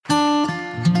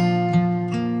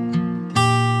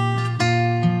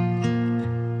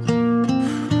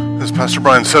Pastor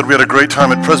Brian said we had a great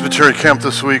time at Presbytery Camp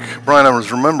this week. Brian, I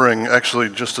was remembering actually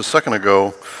just a second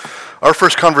ago, our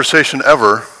first conversation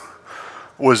ever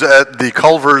was at the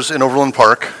Culvers in Overland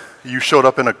Park. You showed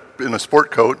up in a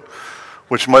sport coat,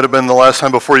 which might have been the last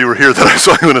time before you were here that I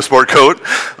saw you in a sport coat.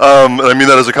 I mean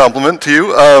that as a compliment to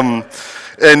you.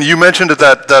 And you mentioned at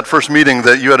that first meeting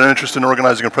that you had an interest in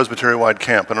organizing a Presbytery-wide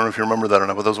camp. I don't know if you remember that or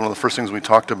not, but that was one of the first things we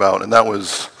talked about, and that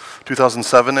was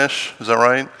 2007-ish, is that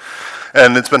right?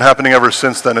 And it's been happening ever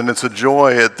since then, and it's a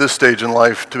joy at this stage in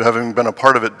life, to having been a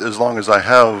part of it as long as I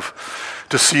have,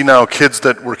 to see now kids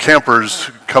that were campers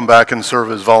come back and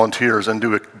serve as volunteers and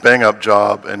do a bang-up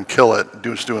job and kill it,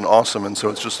 just doing awesome, and so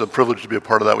it's just a privilege to be a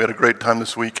part of that. We had a great time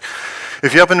this week.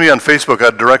 If you happen to be on Facebook,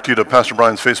 I'd direct you to Pastor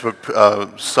Brian's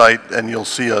Facebook site, and you'll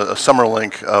see a summer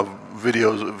link of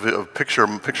videos, of picture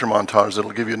montage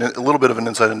that'll give you a little bit of an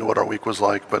insight into what our week was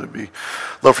like, but it'd be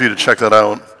love for you to check that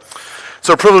out. It's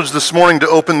our privilege this morning to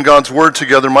open God's Word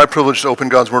together, my privilege to open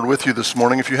God's Word with you this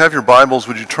morning. If you have your Bibles,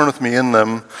 would you turn with me in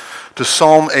them to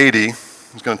Psalm 80.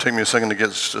 It's going to take me a second to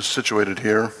get situated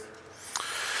here.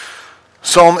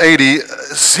 Psalm 80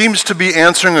 seems to be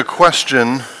answering a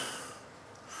question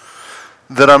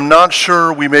that I'm not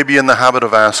sure we may be in the habit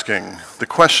of asking. The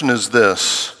question is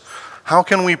this: how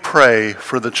can we pray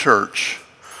for the church?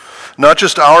 Not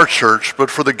just our church, but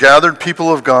for the gathered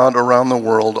people of God around the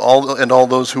world, all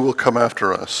those who will come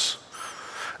after us.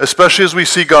 Especially as we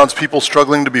see God's people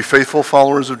struggling to be faithful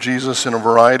followers of Jesus in a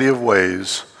variety of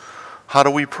ways, how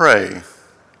do we pray?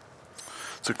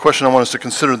 It's a question I want us to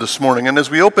consider this morning. And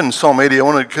as we open Psalm 80, I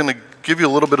want to kind of give you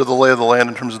a little bit of the lay of the land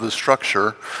in terms of the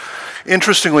structure.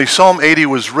 Interestingly, Psalm 80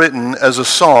 was written as a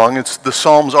song. The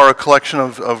Psalms are a collection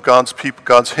of God's people,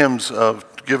 God's hymns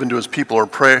given to his people, or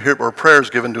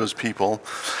prayers given to his people.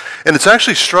 And it's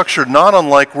actually structured not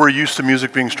unlike we're used to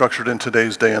music being structured in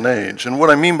today's day and age. And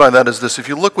what I mean by that is this: if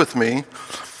you look with me,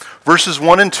 verses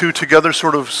 1 and 2 together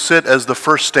sort of sit as the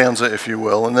first stanza, if you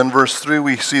will, and then verse 3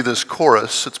 we see this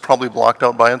chorus. It's probably blocked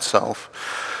out by itself.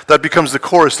 That becomes the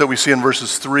chorus that we see in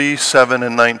verses 3, 7,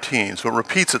 and 19. So it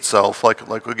repeats itself, like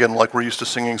we're used to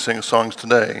singing songs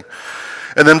today.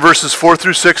 And then verses 4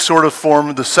 through 6 sort of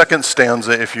form the second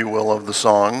stanza, if you will, of the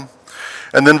song.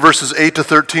 And then verses 8 to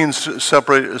 13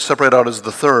 separate out as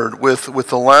the third, with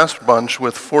the last bunch,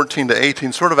 with 14 to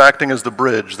 18, sort of acting as the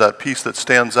bridge, that piece that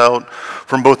stands out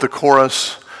from both the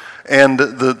chorus and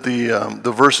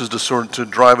the verses to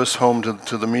drive us home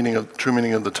to the true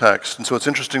meaning of the text. And so it's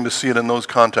interesting to see it in those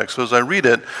contexts. So as I read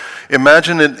it,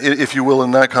 imagine it, if you will,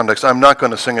 in that context. I'm not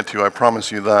going to sing it to you, I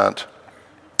promise you that.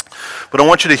 But I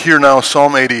want you to hear now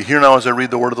Psalm 80. Hear now as I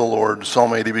read the word of the Lord,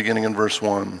 Psalm 80 beginning in verse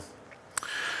 1.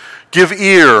 Give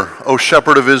ear, O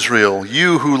shepherd of Israel,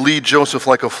 you who lead Joseph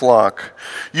like a flock.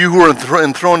 You who are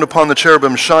enthroned upon the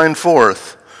cherubim, shine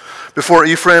forth. Before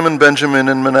Ephraim and Benjamin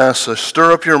and Manasseh,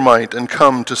 stir up your might and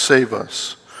come to save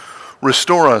us.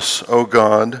 Restore us, O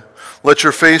God. Let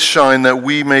your face shine that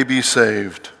we may be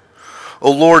saved. O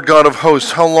Lord God of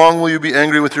hosts, how long will you be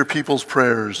angry with your people's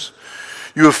prayers?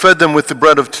 You have fed them with the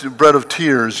bread of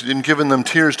tears and given them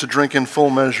tears to drink in full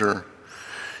measure.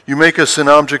 You make us an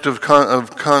object You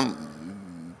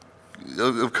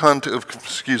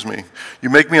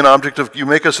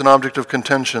make us an object of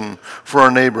contention for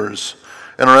our neighbors,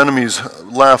 and our enemies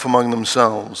laugh among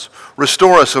themselves.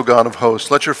 Restore us, O God of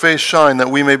hosts. Let your face shine that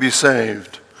we may be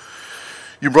saved.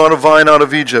 You brought a vine out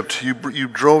of Egypt. You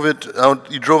drove it out.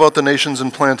 You drove out the nations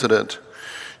and planted it.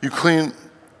 You cleared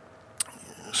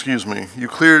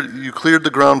the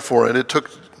ground for it. It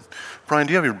took. Brian,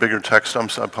 do you have your bigger text? I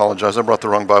apologize. I brought the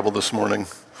wrong Bible this morning.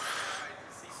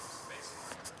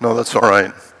 No, that's all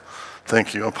right.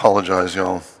 Thank you. I apologize,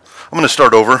 y'all. I'm going to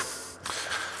start over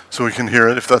so we can hear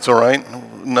it, if that's all right.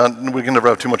 We can never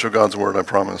have too much of God's word, I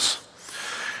promise.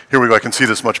 Here we go. I can see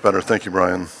this much better. Thank you,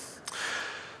 Brian.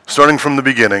 Starting from the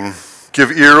beginning. Give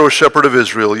ear, O shepherd of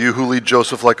Israel, you who lead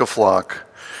Joseph like a flock.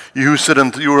 You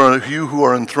who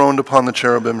are enthroned upon the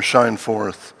cherubim, shine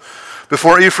forth.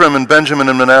 Before Ephraim and Benjamin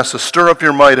and Manasseh, stir up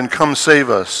your might and come save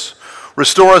us.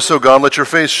 Restore us, O God, let your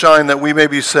face shine that we may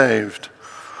be saved.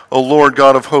 O Lord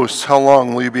God of hosts, how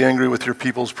long will you be angry with your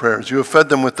people's prayers? You have fed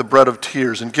them with the bread of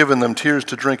tears and given them tears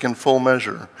to drink in full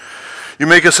measure. You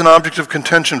make us an object of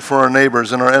contention for our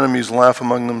neighbors, and our enemies laugh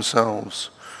among themselves.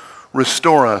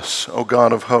 Restore us, O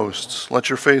God of hosts. Let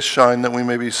your face shine that we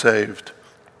may be saved.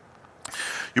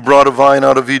 You brought a vine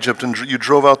out of Egypt, and you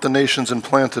drove out the nations and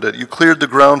planted it. You cleared the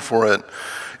ground for it.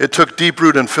 It took deep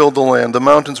root and filled the land. The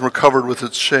mountains were covered with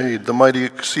its shade, the mighty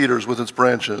cedars with its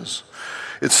branches.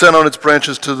 It sent out its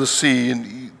branches to the sea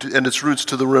and its roots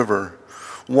to the river.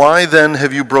 Why then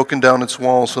have you broken down its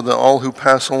walls so that all who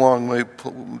pass along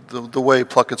the way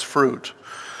pluck its fruit?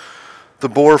 The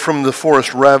boar from the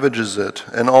forest ravages it,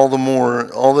 and all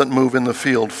that move in the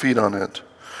field feed on it.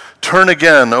 Turn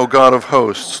again, O God of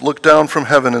hosts, look down from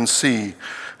heaven and see.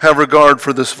 Have regard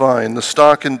for this vine, the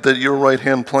stock that your right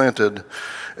hand planted,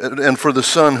 and for the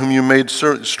son whom you made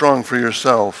strong for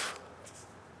yourself.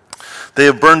 They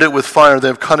have burned it with fire, they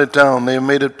have cut it down, they have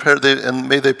made it and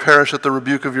may they perish at the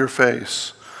rebuke of your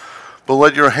face. But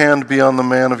let your hand be on the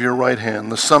man of your right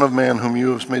hand, the Son of Man whom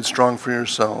you have made strong for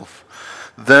yourself.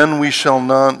 Then we shall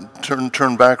not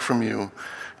turn back from you.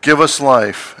 Give us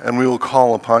life, and we will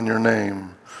call upon your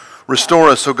name. Restore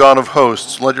us, O God of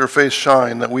hosts. Let your face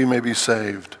shine, that we may be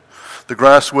saved. The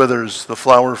grass withers, the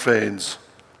flower fades.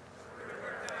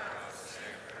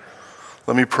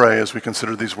 Let me pray as we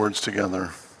consider these words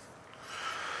together.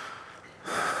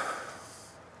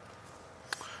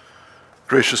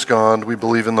 Gracious God, we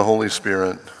believe in the Holy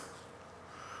Spirit.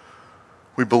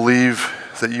 We believe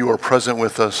that you are present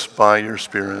with us by your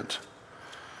Spirit.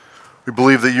 We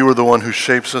believe that you are the one who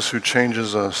shapes us, who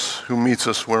changes us, who meets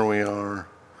us where we are.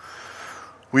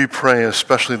 We pray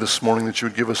especially this morning that you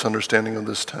would give us understanding of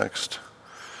this text.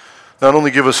 Not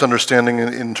only give us understanding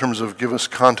in terms of give us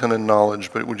content and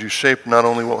knowledge, but would you shape not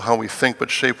only how we think, but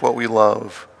shape what we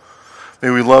love. May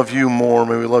we love you more,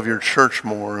 may we love your church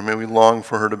more, and may we long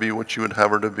for her to be what you would have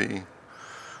her to be.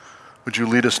 Would you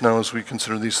lead us now as we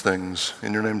consider these things?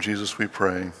 In your name, Jesus, we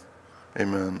pray.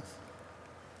 Amen.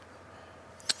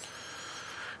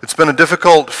 It's been a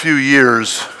difficult few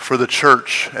years for the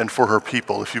church and for her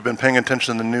people. If you've been paying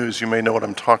attention to the news, you may know what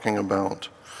I'm talking about.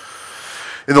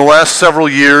 In the last several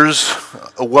years,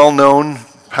 a well-known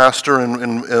pastor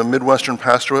and a Midwestern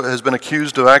pastor has been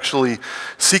accused of actually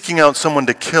seeking out someone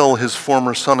to kill his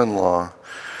former son-in-law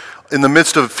in the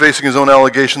midst of facing his own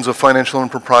allegations of financial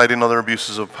impropriety and other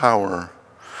abuses of power.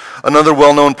 Another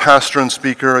well-known pastor and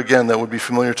speaker, again, that would be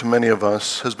familiar to many of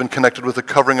us, has been connected with the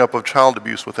covering up of child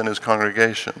abuse within his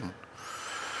congregation.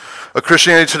 A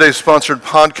Christianity Today sponsored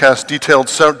podcast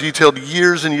detailed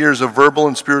years and years of verbal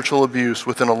and spiritual abuse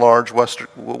within a large West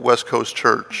Coast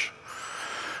church.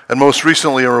 And most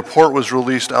recently, a report was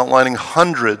released outlining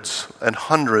hundreds and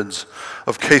hundreds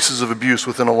of cases of abuse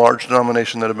within a large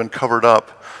denomination that have been covered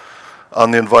up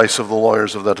on the advice of the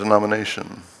lawyers of that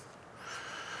denomination.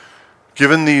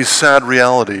 Given these sad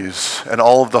realities and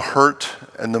all of the hurt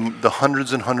and the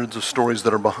hundreds and hundreds of stories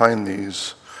that are behind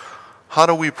these, how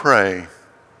do we pray?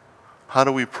 How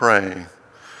do we pray?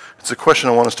 It's a question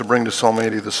I want us to bring to Psalm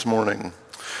 80 this morning.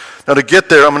 Now to get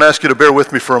there, I'm going to ask you to bear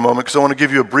with me for a moment because I want to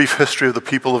give you a brief history of the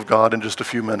people of God in just a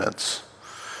few minutes.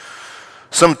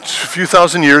 Some few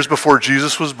thousand years before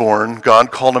Jesus was born,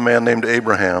 God called a man named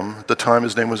Abraham. At the time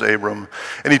his name was Abram.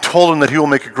 And he told him that he will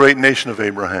make a great nation of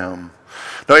Abraham.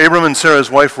 Now Abram and Sarah,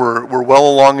 his wife, were well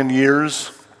along in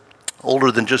years,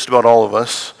 older than just about all of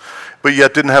us, but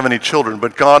yet didn't have any children.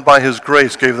 But God, by his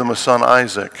grace, gave them a son,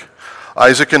 Isaac.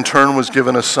 Isaac, in turn, was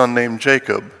given a son named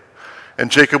Jacob.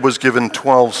 And Jacob was given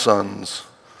 12 sons.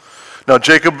 Now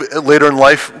Jacob, later in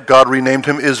life, God renamed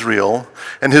him Israel,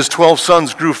 and his 12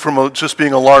 sons grew from just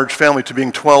being a large family to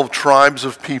being 12 tribes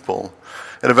of people,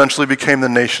 and eventually became the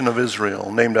nation of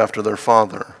Israel, named after their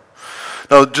father.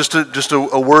 Now just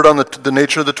a word on the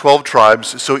nature of the 12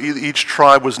 tribes. So each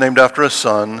tribe was named after a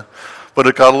son, but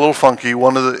it got a little funky.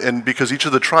 And because each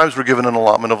of the tribes were given an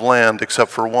allotment of land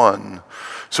except for one.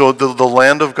 So the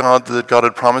land of God that God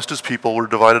had promised his people were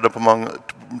divided up among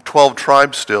 12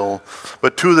 tribes still,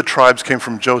 but 2 of the tribes came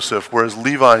from Joseph, whereas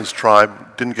Levi's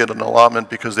tribe didn't get an allotment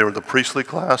because they were the priestly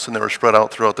class and they were spread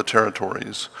out throughout the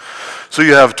territories. So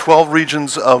you have 12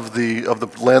 regions of the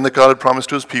land that God had promised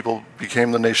to his people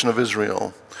became the nation of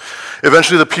Israel.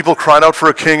 Eventually the people cried out for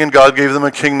a king, and God gave them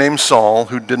a king named Saul,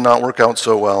 who did not work out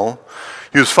so well.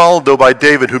 He was followed, though, by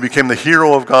David, who became the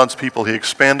hero of God's people. He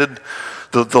expanded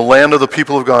the land of the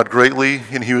people of God greatly,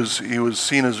 and he was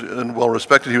seen as and well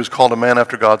respected. He was called a man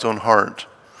after God's own heart.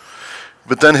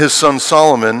 But then his son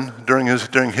Solomon, during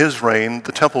his reign,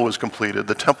 the temple was completed.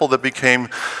 The temple that became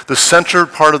the center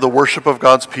part of the worship of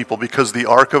God's people, because the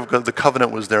Ark of the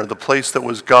Covenant was there, the place that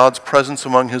was God's presence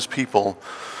among his people,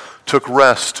 took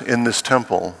rest in this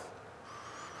temple.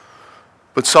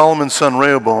 But Solomon's son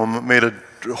Rehoboam made a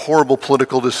horrible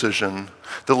political decision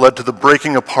that led to the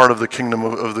breaking apart of the kingdom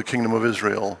of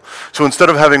Israel. So instead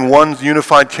of having one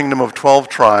unified kingdom of 12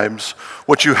 tribes,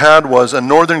 what you had was a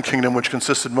northern kingdom which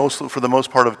consisted for the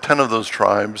most part of 10 of those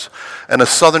tribes, and a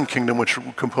southern kingdom which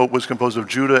was composed of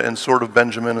Judah and sort of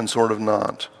Benjamin and sort of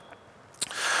not.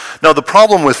 Now the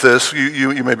problem with this,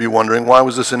 you may be wondering, why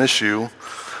was this an issue?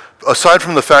 aside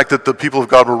from the fact that the people of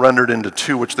God were rendered into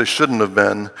two, which they shouldn't have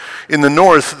been, in the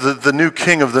north, the new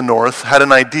king of the north had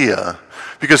an idea,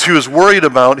 because he was worried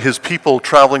about his people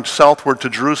traveling southward to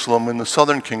Jerusalem in the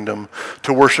southern kingdom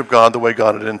to worship God the way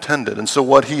God had intended. And so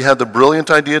what he had the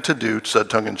brilliant idea to do, said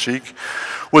tongue-in-cheek,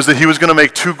 was that he was going to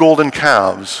make 2 golden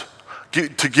calves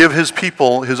to give his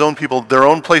people, his own people, their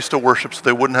own place to worship so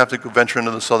they wouldn't have to venture into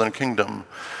the southern kingdom,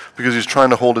 because he's trying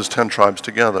to hold his 10 tribes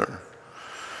together.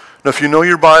 Now, if you know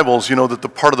your Bibles, you know that the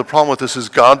part of the problem with this is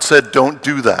God said, don't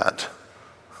do that.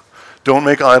 Don't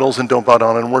make idols and don't bow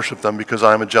down and worship them, because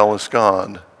I am a jealous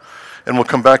God. And we'll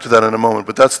come back to that in a moment,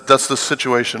 but that's the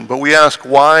situation. But we ask,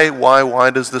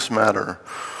 why does this matter?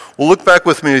 Well, look back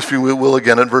with me, if you will,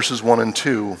 again at verses 1 and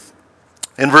 2.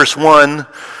 In verse 1,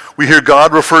 we hear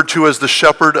God referred to as the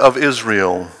shepherd of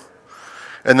Israel.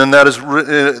 And then that is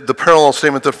the parallel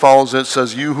statement that follows it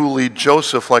says, you who lead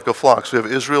Joseph like a flock. So we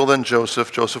have Israel, then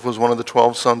Joseph. Joseph was one of the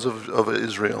 12 sons of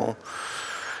Israel.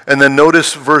 And then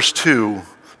notice verse 2,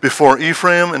 before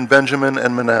Ephraim and Benjamin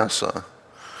and Manasseh.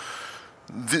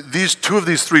 These 2 of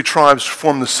these 3 tribes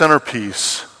form the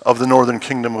centerpiece of the northern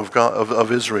kingdom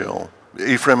of Israel,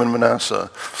 Ephraim and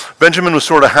Manasseh. Benjamin was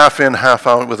sort of half in, half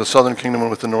out with the southern kingdom and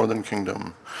with the northern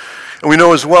kingdom. And we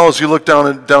know as well, as you look down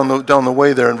the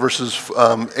way there in verses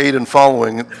 8 and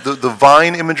following, the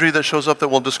vine imagery that shows up that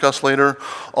we'll discuss later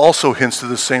also hints to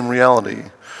the same reality.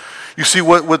 You see,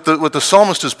 what the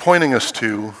psalmist is pointing us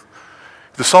to,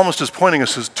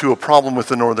 is to a problem with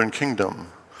the northern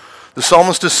kingdom. The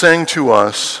psalmist is saying to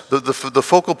us, the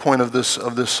focal point of this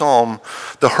psalm,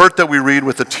 the hurt that we read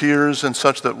with the tears and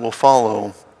such that will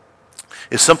follow,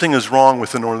 is something is wrong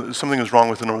with the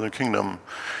northern kingdom,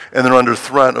 and they're under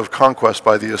threat of conquest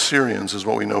by the Assyrians, is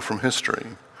what we know from history.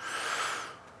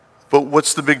 But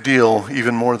what's the big deal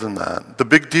even more than that? The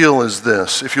big deal is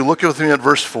this. If you look with me at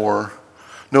verse 4,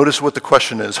 notice what the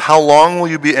question is. How long will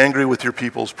you be angry with your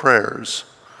people's prayers?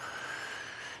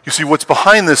 You see, what's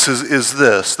behind this is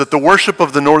this, that the worship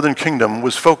of the northern kingdom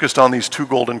was focused on these 2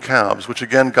 golden calves, which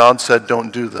again, God said,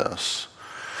 don't do this.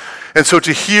 And so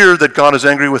to hear that God is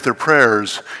angry with their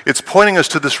prayers, it's pointing us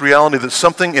to this reality that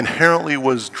something inherently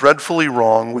was dreadfully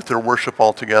wrong with their worship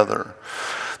altogether.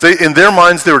 In their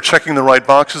minds, they were checking the right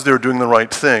boxes, they were doing the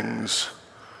right things.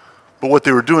 But what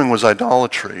they were doing was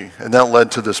idolatry, and that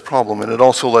led to this problem. And it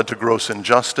also led to gross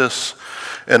injustice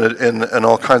and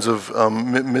all kinds of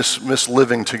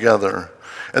misliving together.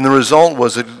 And the result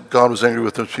was that God was angry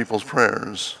with those people's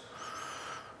prayers.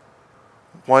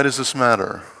 Why does this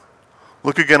matter?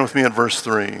 Look again with me at verse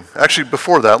 3. Actually,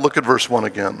 before that, look at verse 1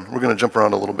 again. We're going to jump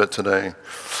around a little bit today.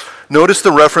 Notice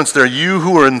the reference there, you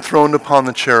who are enthroned upon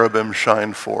the cherubim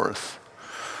shine forth.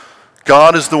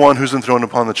 God is the one who's enthroned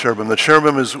upon the cherubim. The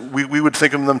cherubim is, we would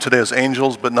think of them today as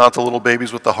angels, but not the little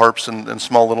babies with the harps and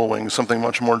small little wings, something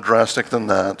much more drastic than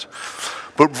that.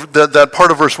 But that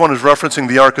part of verse 1 is referencing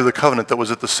the Ark of the Covenant that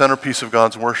was at the centerpiece of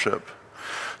God's worship.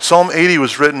 Psalm 80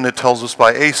 was written, it tells us,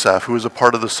 by Asaph, who was a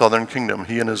part of the southern kingdom.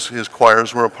 He and his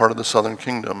choirs were a part of the southern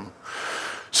kingdom.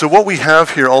 So what we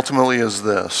have here ultimately is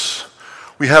this.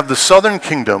 We have the southern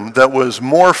kingdom that was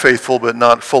more faithful, but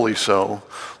not fully so,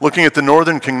 looking at the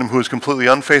northern kingdom who was completely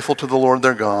unfaithful to the Lord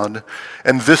their God,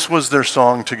 and this was their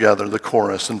song together, the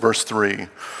chorus in verse 3.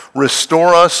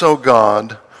 Restore us, O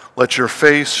God, let your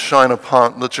face shine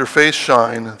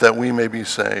that we may be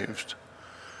saved.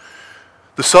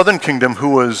 The southern kingdom, who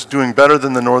was doing better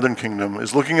than the northern kingdom,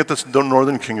 is looking at the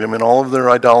northern kingdom in all of their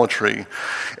idolatry,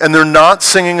 and they're not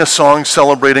singing a song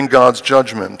celebrating God's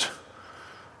judgment.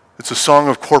 It's a song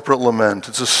of corporate lament.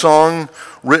 It's a song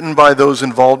written by those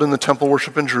involved in the temple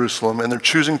worship in Jerusalem, and they're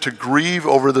choosing to grieve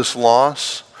over this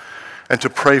loss and to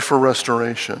pray for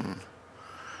restoration.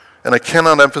 And I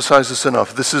cannot emphasize this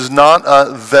enough. This is not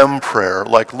a them prayer,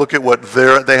 like look at what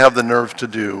they have the nerve to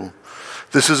do.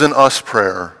 This is an us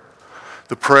prayer.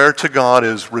 The prayer to God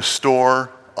is,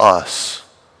 restore us.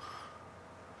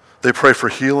 They pray for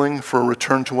healing, for a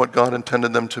return to what God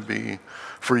intended them to be,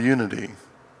 for unity.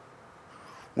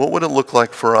 What would it look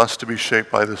like for us to be shaped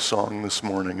by this song this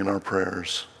morning in our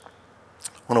prayers?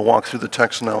 I want to walk through the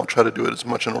text now. I'll try to do it as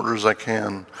much in order as I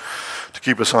can to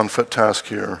keep us on foot task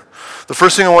here. The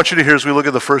first thing I want you to hear as we look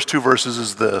at the first 2 verses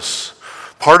is this.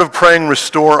 Part of praying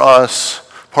restore us,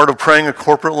 part of praying a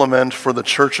corporate lament for the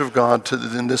church of God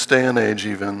in this day and age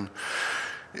even,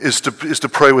 is to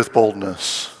pray with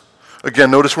boldness. Again,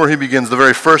 notice where he begins. The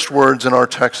very first words in our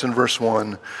text in verse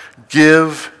 1,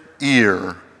 give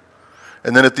ear.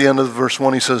 And then at the end of verse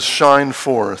 1 he says, shine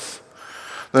forth.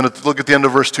 Then look at the end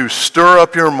of verse 2, stir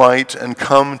up your might and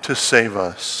come to save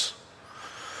us.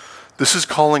 This is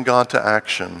calling God to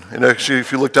action. And actually,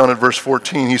 if you look down at verse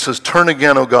 14, he says, turn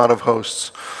again, O God of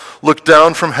hosts. Look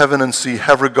down from heaven and see.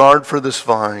 Have regard for this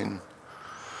vine.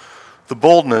 The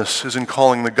boldness is in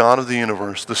calling the God of the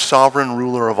universe, the sovereign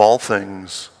ruler of all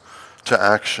things, to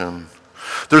action.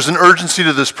 There's an urgency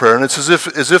to this prayer, and it's as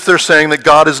if they're saying that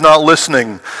God is not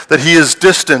listening, that he is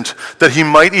distant, that he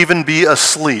might even be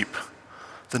asleep.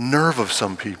 The nerve of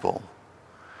some people.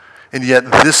 And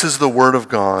yet this is the word of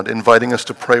God inviting us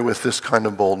to pray with this kind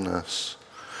of boldness.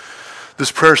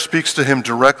 This prayer speaks to him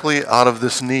directly out of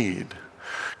this need.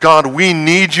 God, we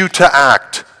need you to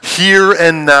act here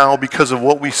and now because of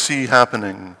what we see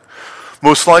happening.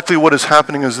 Most likely what is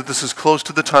happening is that this is close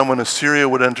to the time when Assyria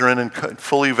would enter in and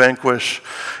fully vanquish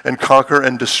and conquer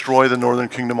and destroy the northern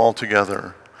kingdom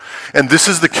altogether. And this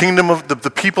is the kingdom of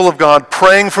the people of God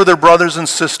praying for their brothers and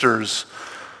sisters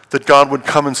that God would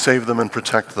come and save them and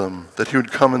protect them, that he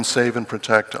would come and save and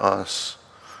protect us.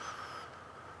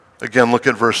 Again, look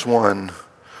at verse 1.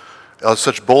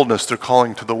 Such boldness, they're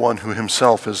calling to the one who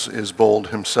himself is bold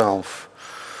himself.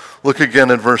 Look again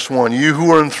at verse 1. You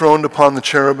who are enthroned upon the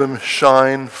cherubim,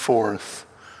 shine forth.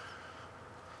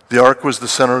 The ark was the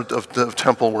center of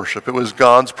temple worship. It was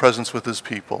God's presence with his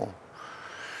people.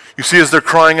 You see, as they're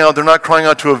crying out, they're not crying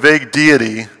out to a vague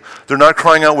deity. They're not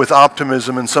crying out with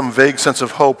optimism and some vague sense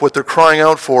of hope. What they're crying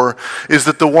out for is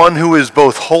that the one who is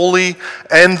both holy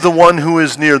and the one who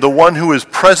is near, the one who is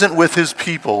present with his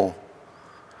people,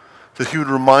 that he would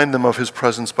remind them of his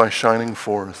presence by shining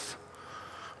forth.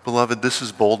 Beloved, this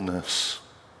is boldness.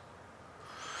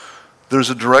 There's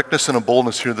a directness and a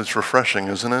boldness here that's refreshing,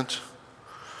 isn't it?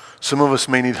 Some of us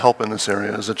may need help in this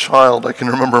area. As a child, I can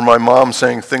remember my mom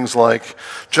saying things like,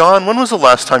 John, when was the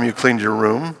last time you cleaned your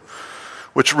room?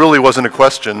 Which really wasn't a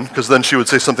question, because then she would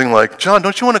say something like, John,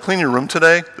 don't you want to clean your room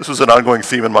today? This was an ongoing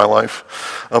theme in my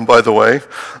life, by the way.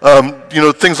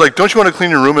 Things like, don't you want to clean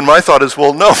your room? And my thought is,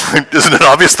 well, no, isn't it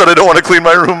obvious that I don't want to clean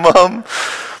my room, Mom?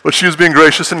 But she was being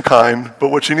gracious and kind, but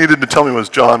what she needed to tell me was,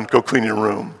 John, go clean your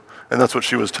room. And that's what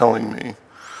she was telling me.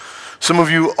 Some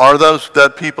of you are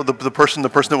that people, the person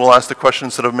that will ask the question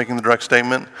instead of making the direct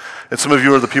statement. And some of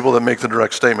you are the people that make the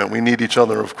direct statement. We need each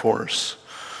other, of course.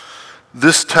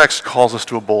 This text calls us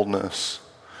to a boldness,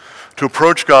 to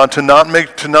approach God, to not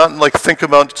think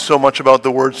about so much about the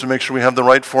words to make sure we have the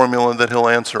right formula that he'll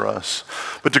answer us,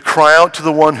 but to cry out to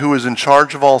the one who is in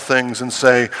charge of all things and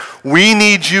say, we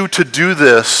need you to do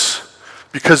this,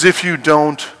 because if you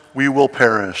don't, we will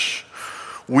perish.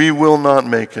 We will not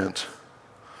make it.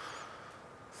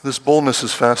 This boldness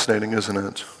is fascinating, isn't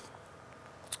it?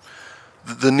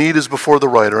 The need is before the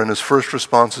writer, and his first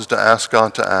response is to ask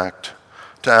God to act,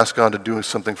 to ask God to do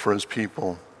something for his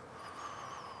people.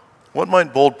 What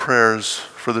might bold prayers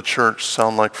for the church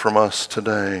sound like from us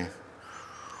today?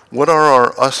 What are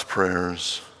our us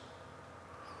prayers?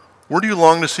 Where do you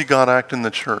long to see God act in the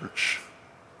church?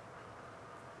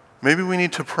 Maybe we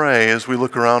need to pray as we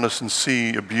look around us and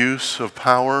see abuse of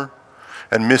power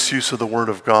and misuse of the word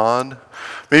of God.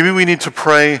 Maybe we need to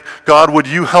pray, God, would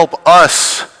you help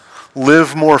us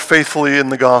live more faithfully in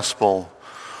the gospel?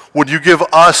 Would you give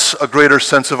us a greater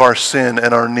sense of our sin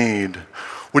and our need?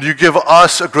 Would you give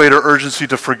us a greater urgency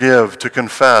to forgive, to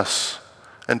confess,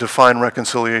 and to find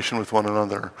reconciliation with one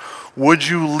another? Would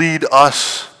you lead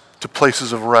us to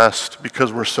places of rest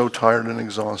because we're so tired and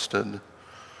exhausted?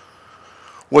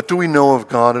 What do we know of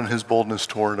God and his boldness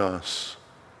toward us?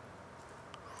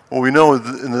 What we know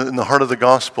in the heart of the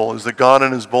gospel is that God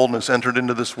in his boldness entered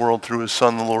into this world through his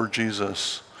Son, the Lord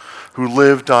Jesus, who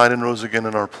lived, died, and rose again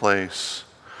in our place.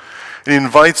 And he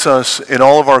invites us in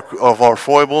all of our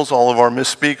foibles, all of our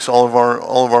misspeaks, all of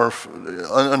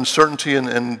our uncertainty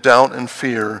and doubt and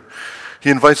fear. He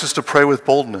invites us to pray with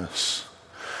boldness,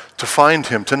 to find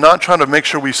him, to not try to make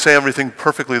sure we say everything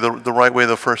perfectly the right way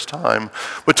the first time,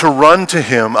 but to run to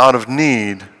him out of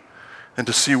need and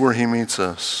to see where he meets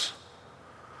us.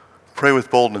 Pray with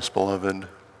boldness, beloved.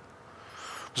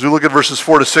 As we look at verses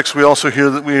 4 to 6, we also hear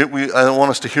that I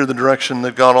want us to hear the direction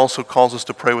that God also calls us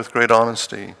to pray with great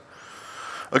honesty.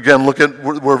 Again, look at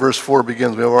where verse 4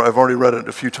 begins. I've already read it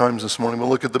a few times this morning, but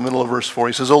look at the middle of verse 4.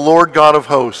 He says, O Lord God of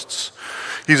hosts.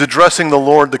 He's addressing the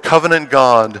Lord, the covenant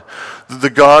God, the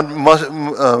God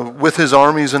with his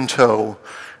armies in tow.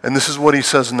 And this is what he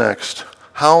says next.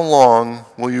 How long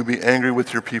will you be angry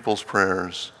with your people's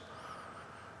prayers?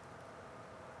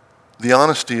 The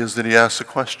honesty is that he asks a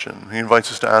question. He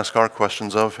invites us to ask our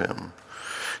questions of him.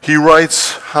 He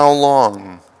writes, how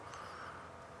long?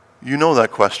 You know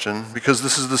that question because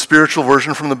this is the spiritual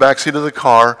version from the backseat of the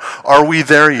car. Are we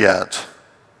there yet?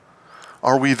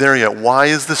 Are we there yet? Why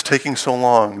is this taking so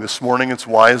long? This morning it's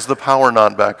why is the power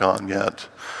not back on yet?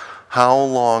 How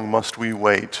long must we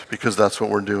wait? Because that's what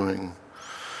we're doing.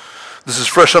 This is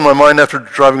fresh on my mind after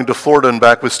driving to Florida and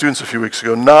back with students a few weeks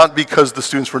ago, not because the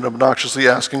students were obnoxiously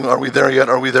asking, are we there yet,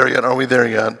 are we there yet, are we there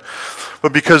yet,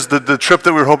 but because the trip back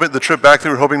that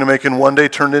we were hoping to make in one day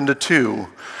turned into two.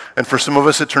 And for some of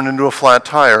us, it turned into a flat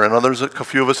tire, and a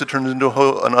few of us, it turned into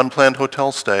an unplanned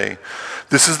hotel stay.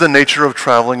 This is the nature of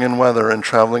traveling in weather and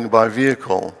traveling by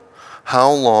vehicle.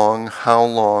 How long, how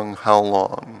long, how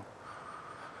long?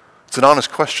 It's an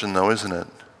honest question, though, isn't it?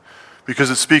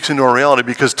 Because it speaks into our reality,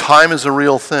 because time is a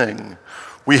real thing.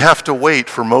 We have to wait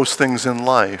for most things in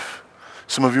life.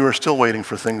 Some of you are still waiting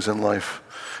for things in life.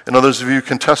 And others of you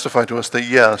can testify to us that,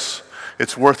 yes,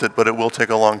 it's worth it, but it will take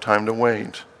a long time to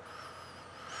wait.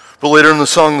 But later in the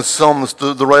song,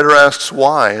 the writer asks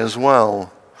why as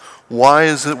well.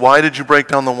 Why did you break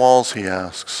down the walls, he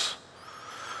asks.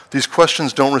 These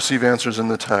questions don't receive answers in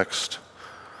the text.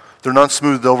 They're not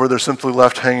smoothed over, they're simply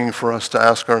left hanging for us to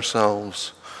ask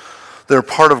ourselves. They're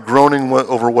part of groaning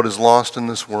over what is lost in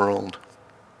this world.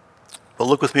 But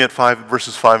look with me at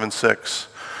verses 5 and 6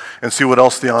 and see what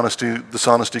else this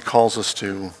honesty calls us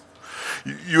to.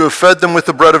 You have fed them with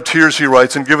the bread of tears, he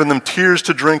writes, and given them tears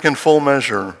to drink in full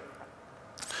measure.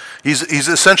 He's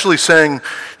essentially saying,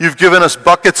 you've given us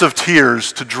buckets of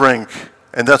tears to drink,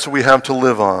 and that's what we have to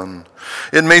live on.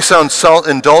 It may sound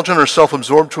indulgent or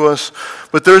self-absorbed to us,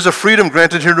 but there's a freedom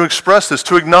granted here to express this,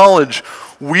 to acknowledge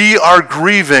we are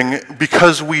grieving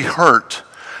because we hurt,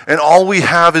 and all we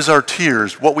have is our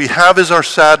tears. What we have is our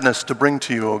sadness to bring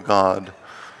to you, O God.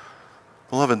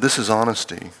 Beloved, this is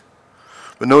honesty.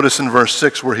 But notice in verse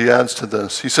 6 where he adds to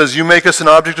this. He says, you make us an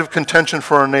object of contention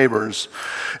for our neighbors,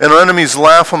 and our enemies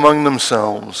laugh among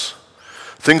themselves.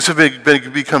 Things have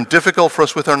become difficult for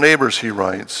us with our neighbors, he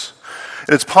writes.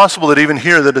 And it's possible that even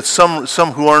here that it's some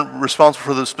who aren't responsible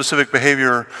for the specific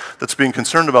behavior that's being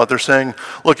concerned about. They're saying,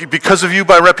 look, because of you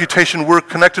by reputation, we're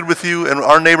connected with you, and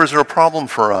our neighbors are a problem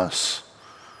for us.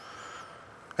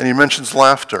 And he mentions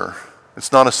laughter.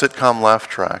 It's not a sitcom laugh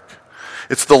track.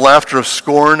 It's the laughter of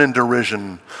scorn and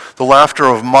derision, the laughter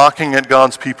of mocking at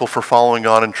God's people for following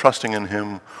God and trusting in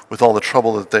him with all the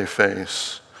trouble that they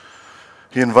face.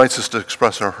 He invites us to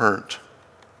express our hurt.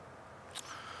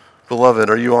 Beloved,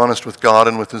 are you honest with God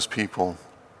and with his people?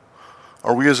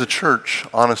 Are we as a church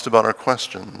honest about our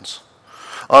questions?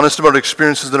 Honest about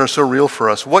experiences that are so real for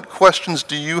us? What questions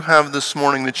do you have this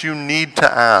morning that you need to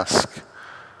ask?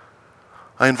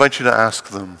 I invite you to ask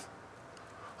them.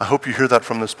 I hope you hear that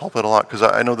from this pulpit a lot, because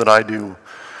I know that I do.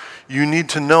 You need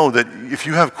to know that if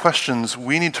you have questions,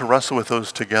 we need to wrestle with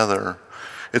those together.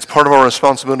 It's part of our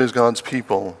responsibility as God's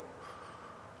people.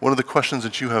 What are the questions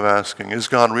that you have asking? Is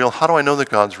God real? How do I know that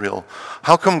God's real?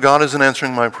 How come God isn't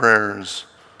answering my prayers?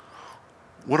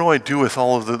 What do I do with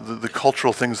all of the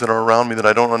cultural things that are around me that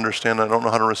I don't understand, I don't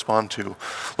know how to respond to?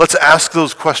 Let's ask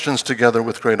those questions together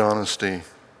with great honesty.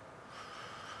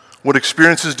 What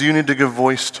experiences do you need to give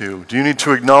voice to? Do you need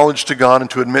to acknowledge to God and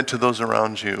to admit to those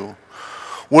around you?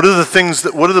 What are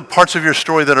the parts of your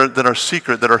story that are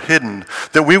secret, that are hidden,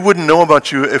 that we wouldn't know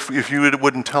about you if you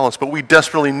wouldn't tell us, but we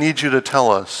desperately need you to tell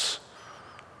us?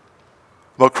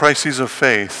 About crises of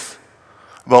faith,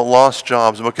 about lost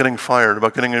jobs, about getting fired,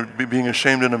 about being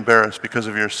ashamed and embarrassed because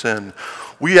of your sin.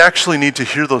 We actually need to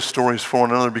hear those stories for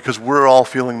one another because we're all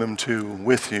feeling them too,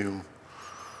 with you.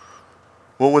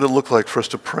 What would it look like for us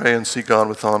to pray and seek God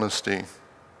with honesty?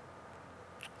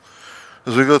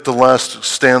 As we look at the last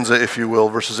stanza, if you will,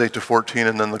 verses 8 to 14,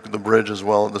 and then the bridge as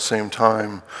well at the same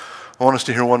time, I want us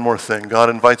to hear one more thing. God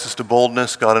invites us to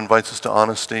boldness. God invites us to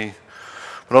honesty.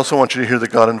 But I also want you to hear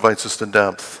that God invites us to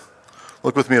depth.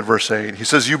 Look with me at verse 8. He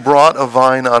says, you brought a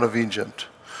vine out of Egypt.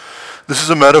 This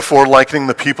is a metaphor likening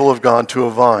the people of God to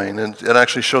a vine. And it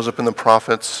actually shows up in the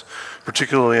prophets,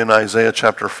 particularly in Isaiah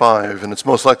chapter 5. And it's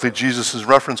most likely Jesus'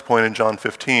 reference point in John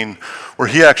 15, where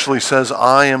he actually says,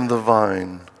 I am the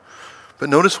vine. But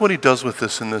notice what he does with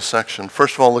this in this section.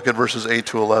 First of all, look at verses 8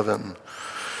 to 11.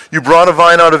 You brought a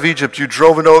vine out of Egypt. You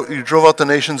drove out the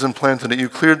nations and planted it. You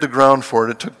cleared the ground for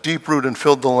it. It took deep root and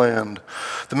filled the land.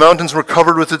 The mountains were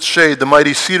covered with its shade, the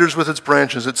mighty cedars with its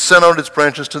branches. It sent out its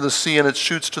branches to the sea and its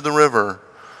shoots to the river.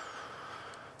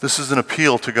 This is an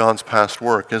appeal to God's past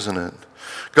work, isn't it?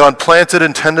 God planted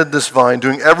and tended this vine,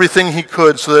 doing everything he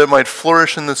could so that it might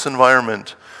flourish in this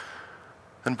environment.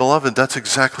 And beloved, that's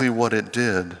exactly what it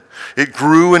did. It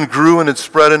grew and grew and it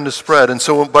spread and spread. And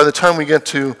so by the time we get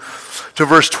to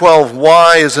verse 12,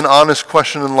 why is an honest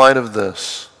question in light of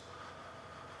this?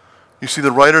 You see,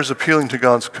 the writer is appealing to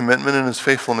God's commitment and his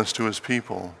faithfulness to his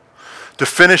people, to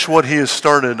finish what he has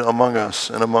started among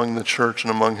us and among the church and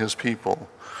among his people.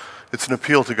 It's an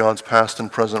appeal to God's past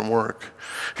and present work.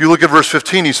 If you look at verse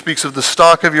 15, he speaks of the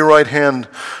stock of your right hand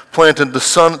planted, the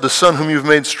son whom you've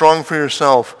made strong for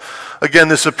yourself. Again,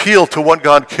 this appeal to what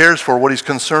God cares for, what he's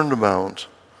concerned about.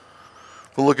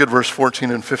 But look at verse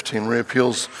 14 and 15,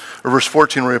 verse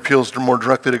 14 where he appeals more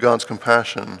directly to God's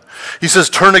compassion. He says,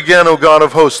 "Turn again, O God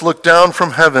of hosts, look down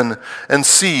from heaven and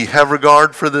see, have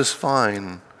regard for this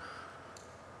vine."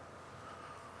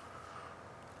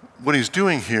 What he's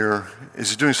doing here is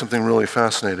he's doing something really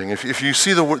fascinating. If you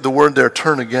see the word there,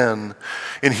 turn again,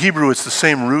 in Hebrew it's the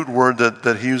same root word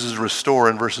that he uses restore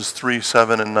in verses 3,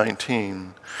 7, and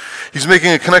 19. He's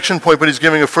making a connection point, but he's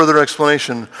giving a further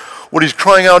explanation. What he's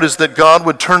crying out is that God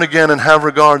would turn again and have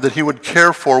regard, that he would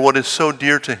care for what is so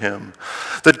dear to him,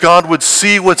 that God would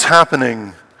see what's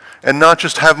happening and not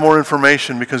just have more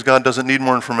information because God doesn't need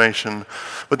more information,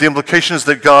 but the implication is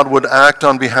that God would act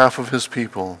on behalf of his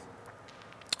people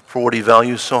for what he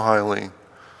values so highly.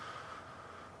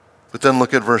 But then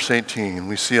look at verse 18.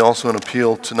 We see also an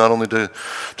appeal to not only to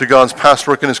God's past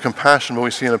work and his compassion, but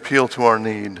we see an appeal to our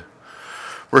need.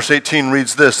 Verse 18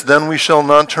 reads this, "Then we shall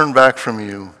not turn back from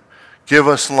you. Give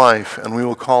us life, and we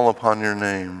will call upon your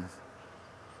name."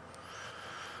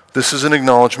 This is an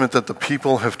acknowledgement that the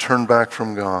people have turned back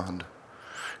from God.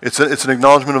 It's an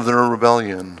acknowledgement of their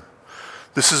rebellion.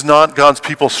 This is not God's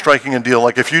people striking a deal,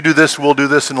 like if you do this, we'll do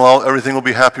this, and everything will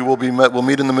be happy, we'll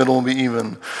meet in the middle, we'll be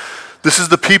even. This is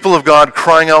the people of God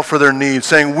crying out for their needs,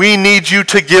 saying, "We need you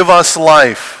to give us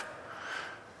life,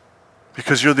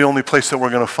 because you're the only place that we're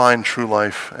going to find true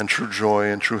life and true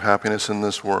joy and true happiness in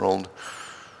this world."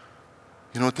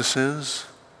 You know what this is?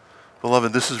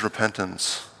 Beloved, this is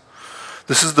repentance.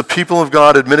 This is the people of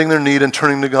God admitting their need and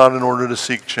turning to God in order to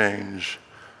seek change,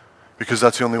 because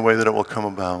that's the only way that it will come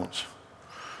about.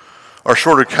 Our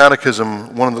shorter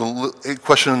catechism, one of the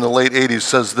question in the late 80s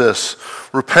says this: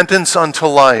 repentance unto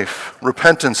life.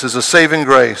 Repentance is a saving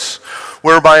grace,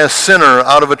 whereby a sinner,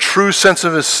 out of a true sense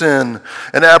of his sin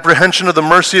and apprehension of the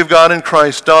mercy of God in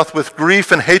Christ, doth with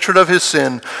grief and hatred of his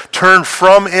sin turn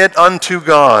from it unto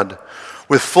God,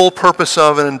 with full purpose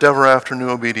of and endeavor after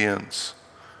new obedience.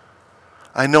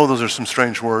 I know those are some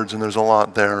strange words and there's a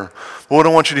lot there. But what I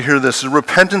want you to hear this is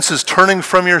repentance is turning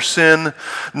from your sin,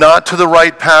 not to the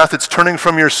right path. It's turning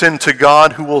from your sin to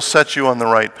God, who will set you on the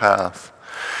right path.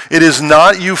 It is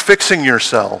not you fixing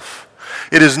yourself.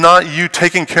 It is not you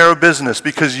taking care of business,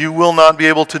 because you will not be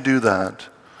able to do that.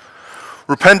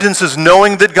 Repentance is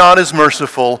knowing that God is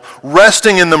merciful,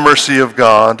 resting in the mercy of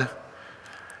God,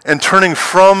 and turning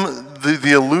from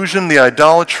the illusion, the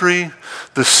idolatry,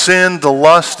 the sin, the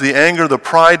lust, the anger, the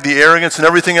pride, the arrogance, and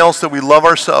everything else that we love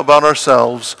about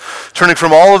ourselves, turning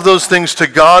from all of those things to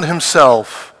God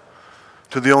himself,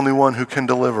 to the only one who can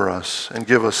deliver us and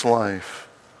give us life.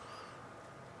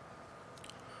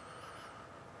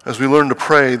 As we learn to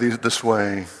pray this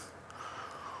way,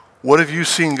 what have you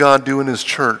seen God do in his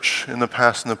church in the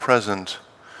past and the present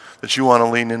that you want to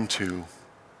lean into?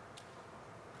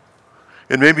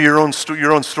 It may be your own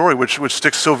story, which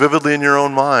sticks so vividly in your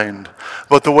own mind,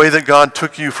 but the way that God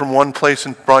took you from one place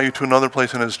and brought you to another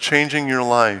place and is changing your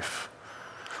life.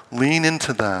 Lean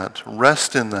into that.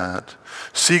 Rest in that.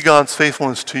 See God's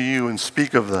faithfulness to you and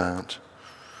speak of that.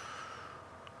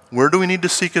 Where do we need to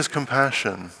seek his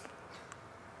compassion?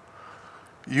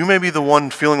 You may be the one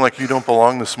feeling like you don't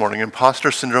belong this morning.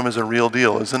 Imposter syndrome is a real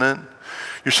deal, isn't it?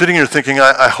 You're sitting here thinking,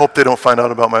 I hope they don't find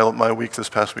out about my week this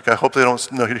past week. I hope they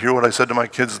don't hear what I said to my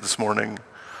kids this morning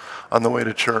on the way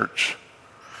to church.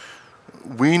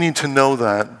 We need to know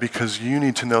that, because you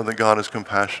need to know that God is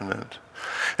compassionate.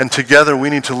 And together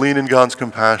we need to lean in God's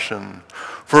compassion.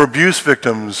 For abuse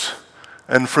victims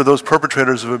and for those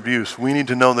perpetrators of abuse, we need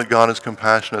to know that God is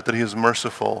compassionate, that he is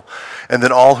merciful, and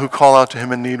that all who call out to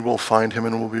him in need will find him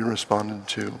and will be responded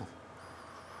to.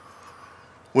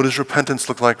 What does repentance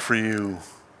look like for you?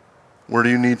 Where do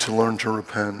you need to learn to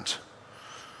repent?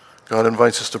 God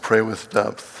invites us to pray with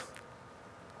depth.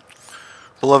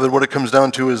 Beloved, what it comes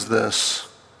down to is this: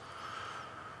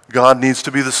 God needs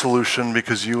to be the solution,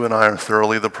 because you and I are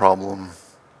thoroughly the problem.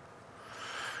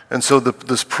 And so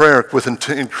this prayer, with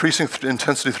increasing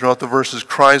intensity throughout the verses,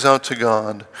 cries out to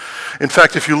God. In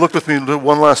fact, if you look with me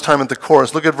one last time at the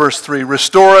chorus, look at verse 3.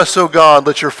 "Restore us, O God,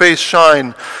 let your face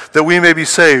shine, that we may be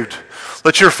saved."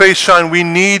 Let your face shine. We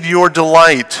need your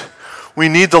delight. We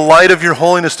need the light of your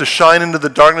holiness to shine into the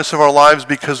darkness of our lives,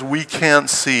 because we can't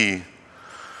see.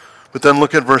 But then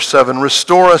look at verse 7.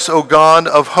 "Restore us, O God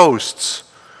of hosts."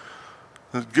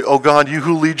 O God, you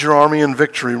who lead your army in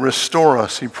victory, restore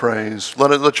us, he prays.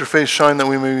 Let your face shine that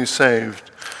we may be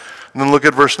saved. And then look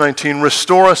at verse 19.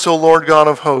 Restore us, O Lord God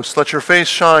of hosts. Let your face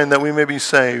shine that we may be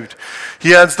saved.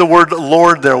 He adds the word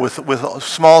Lord there with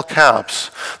small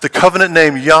caps. The covenant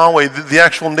name, Yahweh, the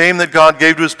actual name that God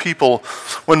gave to his people.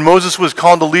 When Moses was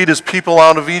called to lead his people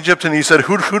out of Egypt, and he said,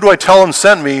 who do I tell him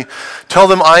sent me? Tell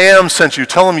them I am sent you.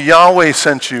 Tell them Yahweh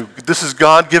sent you. This is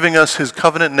God giving us his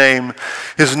covenant name,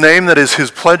 his name that is his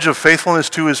pledge of faithfulness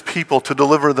to his people to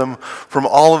deliver them from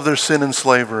all of their sin and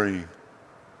slavery.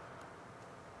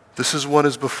 This is what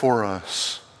is before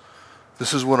us.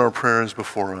 This is what our prayer is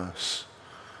before us.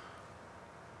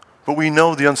 But we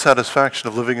know the unsatisfaction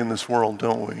of living in this world,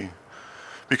 don't we?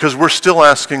 Because we're still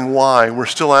asking why. We're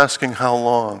still asking how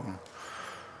long.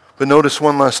 But notice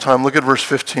one last time. Look at verse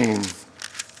 15.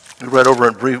 We read over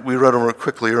it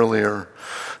quickly earlier.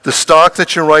 The stock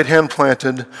that your right hand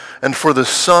planted, and for the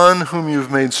son whom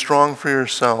you've made strong for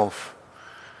yourself.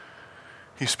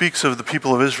 He speaks of the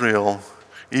people of Israel,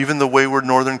 even the wayward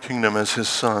northern kingdom, as his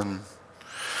son.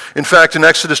 In fact, in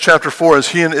Exodus chapter 4,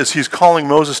 as he's calling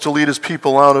Moses to lead his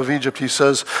people out of Egypt, he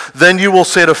says, then you will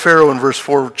say to Pharaoh in verse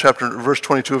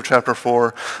 22 of chapter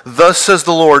 4, thus says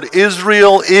the Lord,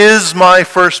 Israel is my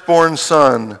firstborn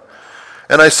son.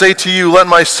 And I say to you, let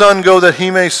my son go that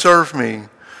he may serve me.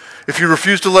 If you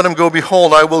refuse to let him go,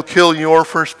 behold, I will kill your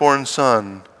firstborn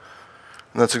son.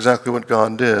 And that's exactly what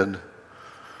God did.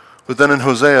 But then in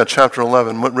Hosea chapter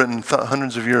 11, written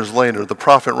hundreds of years later, the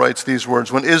prophet writes these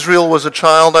words, when Israel was a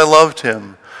child, I loved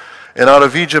him, and out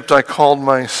of Egypt I called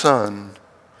my son.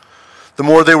 The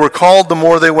more they were called, the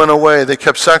more they went away. They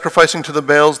kept sacrificing to the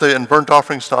Baals and burnt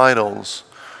offerings to idols.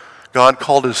 God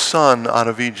called his son out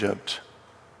of Egypt.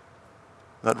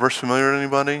 That verse familiar to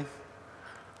anybody?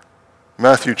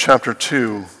 Matthew chapter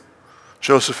 2,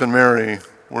 Joseph and Mary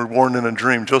were warned in a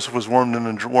dream. Joseph was warned in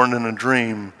a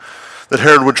dream that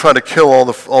Herod would try to kill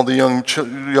all the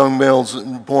young males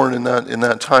born in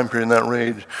that time period, in that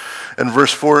reign. And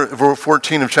verse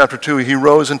 14 of chapter 2, he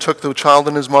rose and took the child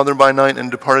and his mother by night and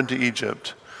departed to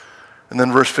Egypt. And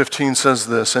then verse 15 says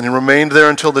this, and he remained there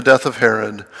until the death of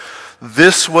Herod.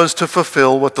 This was to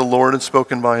fulfill what the Lord had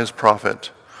spoken by his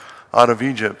prophet. Out of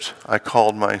Egypt I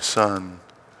called my son.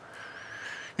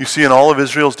 You see, in all of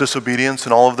Israel's disobedience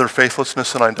and all of their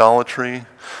faithlessness and idolatry,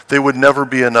 they would never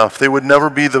be enough. They would never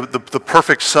be the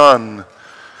perfect son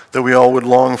that we all would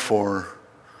long for.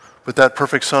 But that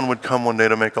perfect son would come one day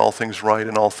to make all things right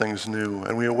and all things new.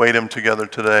 And we await him together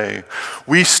today.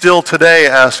 We still today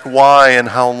ask why and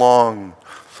how long.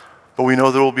 But we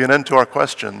know there will be an end to our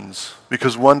questions.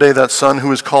 Because one day that son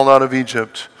who is called out of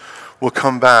Egypt will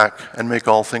come back and make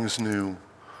all things new.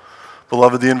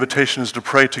 Beloved, the invitation is to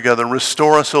pray together.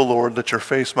 Restore us, O Lord, that your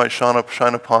face might shine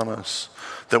upon us,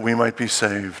 that we might be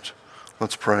saved.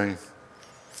 Let's pray.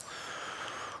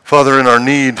 Father, in our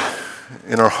need,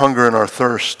 in our hunger and our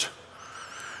thirst,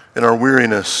 in our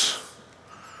weariness,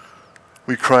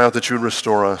 we cry out that you would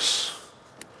restore us.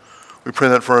 We pray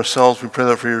that for ourselves. We pray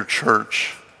that for your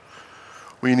church.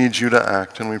 We need you to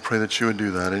act, and we pray that you would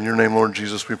do that. In your name, Lord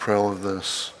Jesus, we pray all of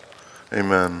this.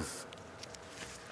 Amen.